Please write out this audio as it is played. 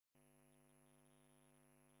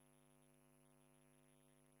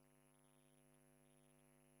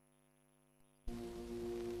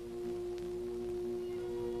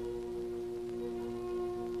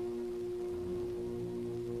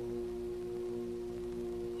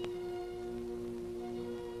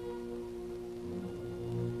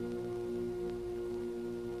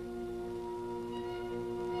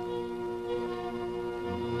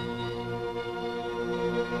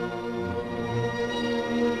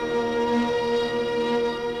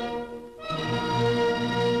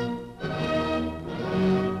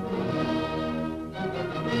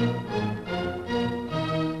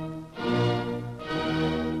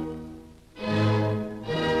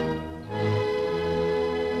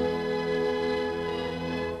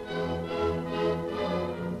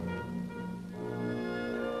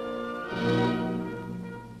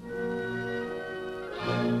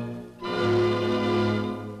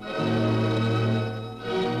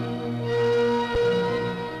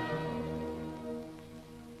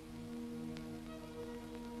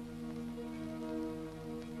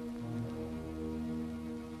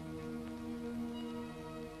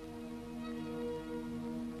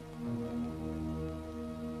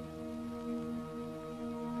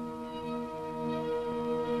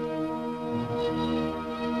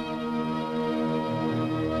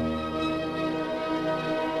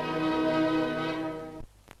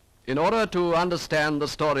In order to understand the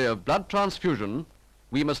story of blood transfusion,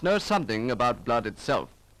 we must know something about blood itself.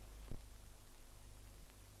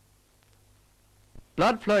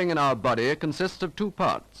 Blood flowing in our body consists of two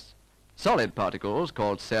parts: solid particles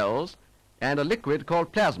called cells and a liquid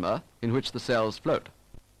called plasma in which the cells float.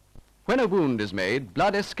 When a wound is made,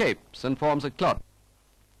 blood escapes and forms a clot.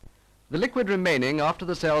 The liquid remaining after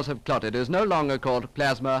the cells have clotted is no longer called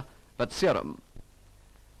plasma but serum.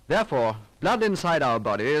 Therefore, blood inside our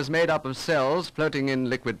body is made up of cells floating in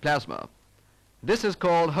liquid plasma. This is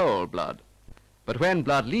called whole blood. But when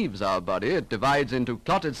blood leaves our body, it divides into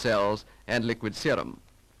clotted cells and liquid serum.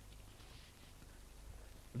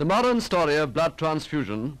 The modern story of blood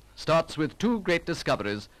transfusion starts with two great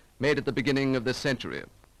discoveries made at the beginning of this century.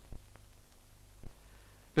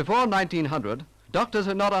 Before 1900, doctors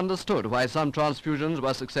had not understood why some transfusions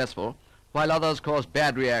were successful while others caused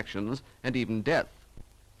bad reactions and even death.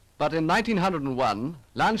 But in 1901,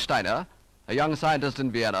 Landsteiner, a young scientist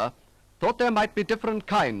in Vienna, thought there might be different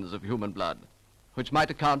kinds of human blood, which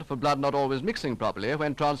might account for blood not always mixing properly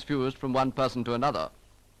when transfused from one person to another.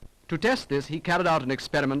 To test this, he carried out an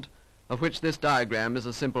experiment of which this diagram is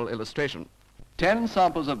a simple illustration. 10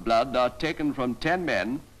 samples of blood are taken from 10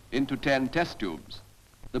 men into 10 test tubes.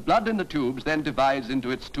 The blood in the tubes then divides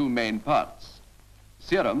into its two main parts: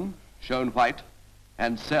 serum, shown white,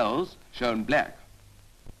 and cells, shown black.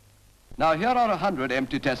 Now here are 100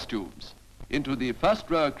 empty test tubes. Into the first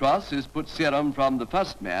row across is put serum from the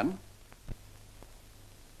first man.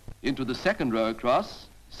 Into the second row across,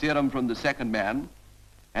 serum from the second man,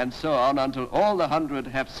 and so on until all the 100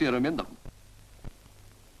 have serum in them.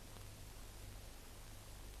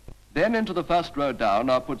 Then into the first row down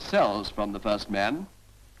are put cells from the first man.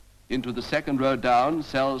 Into the second row down,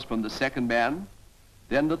 cells from the second man,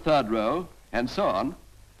 then the third row, and so on,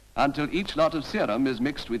 until each lot of serum is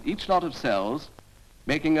mixed with each lot of cells,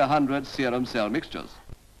 making 100 serum cell mixtures.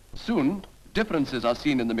 Soon, differences are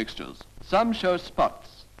seen in the mixtures. Some show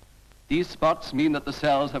spots. These spots mean that the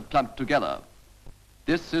cells have clumped together.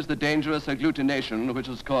 This is the dangerous agglutination which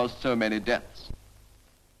has caused so many deaths.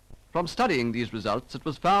 From studying these results, it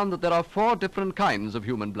was found that there are 4 different kinds of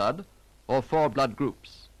human blood, or 4 blood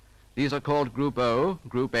groups. These are called Group O,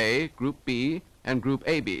 Group A, Group B, and Group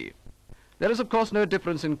AB. There is, of course, no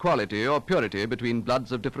difference in quality or purity between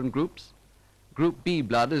bloods of different groups. Group B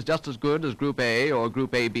blood is just as good as Group A or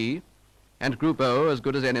Group AB, and Group O as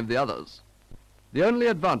good as any of the others. The only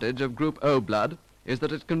advantage of Group O blood is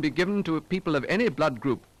that it can be given to people of any blood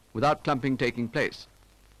group without clumping taking place.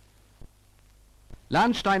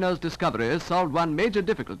 Landsteiner's discoveries solved one major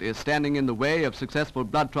difficulty standing in the way of successful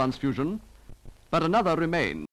blood transfusion, but another remains.